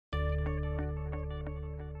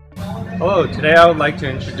Hello, today I would like to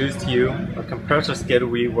introduce to you a compressor skid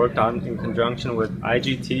we worked on in conjunction with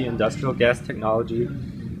IGT Industrial Gas Technology,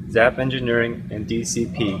 ZAP Engineering, and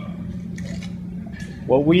DCP.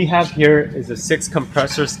 What we have here is a 6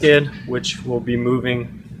 compressor skid which will be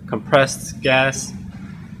moving compressed gas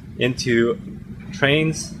into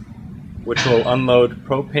trains which will unload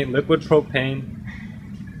propane, liquid propane,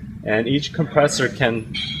 and each compressor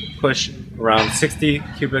can push around 60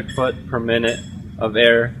 cubic foot per minute of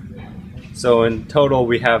air. So in total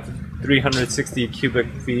we have 360 cubic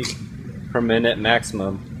feet per minute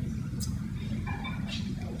maximum.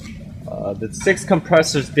 The 6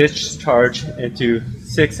 compressors discharge into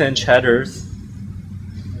 6-inch headers,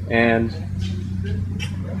 and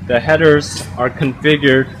the headers are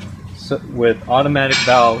configured with automatic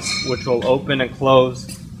valves which will open and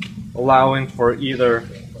close, allowing for either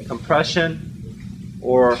compression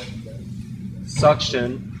or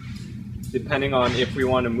suction, depending on if we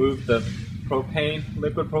want to move the propane,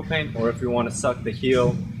 liquid propane, or if we want to suck the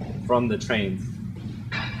heel from the trains.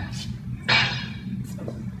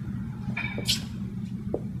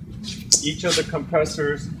 Each of the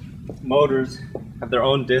compressors motors have their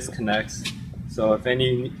own disconnects, so if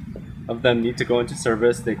any of them need to go into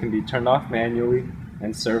service, they can be turned off manually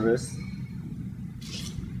and serviced.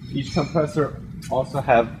 Each compressor also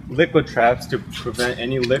have liquid traps to prevent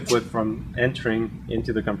any liquid from entering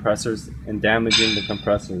into the compressors and damaging the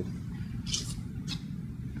compressors.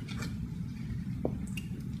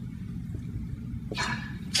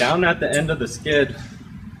 Down at the end of the skid,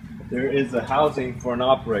 there is a housing for an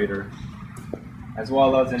operator, as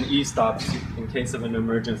well as an e-stop in case of an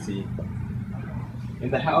emergency. In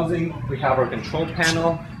the housing, we have our control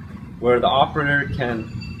panel, where the operator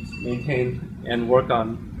can maintain and work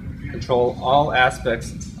on control all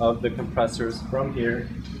aspects of the compressors from here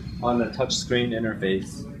on the touchscreen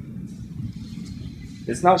interface.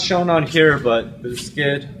 It's not shown on here, but the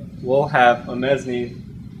skid will have a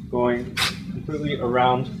mezzanine going completely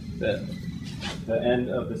around the end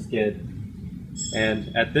of the skid.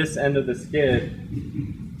 And at this end of the skid,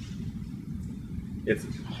 it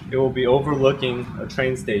will be overlooking a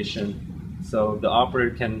train station, so the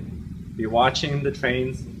operator can be watching the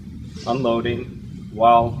trains unloading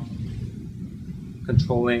while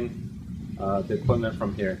controlling the equipment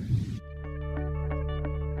from here.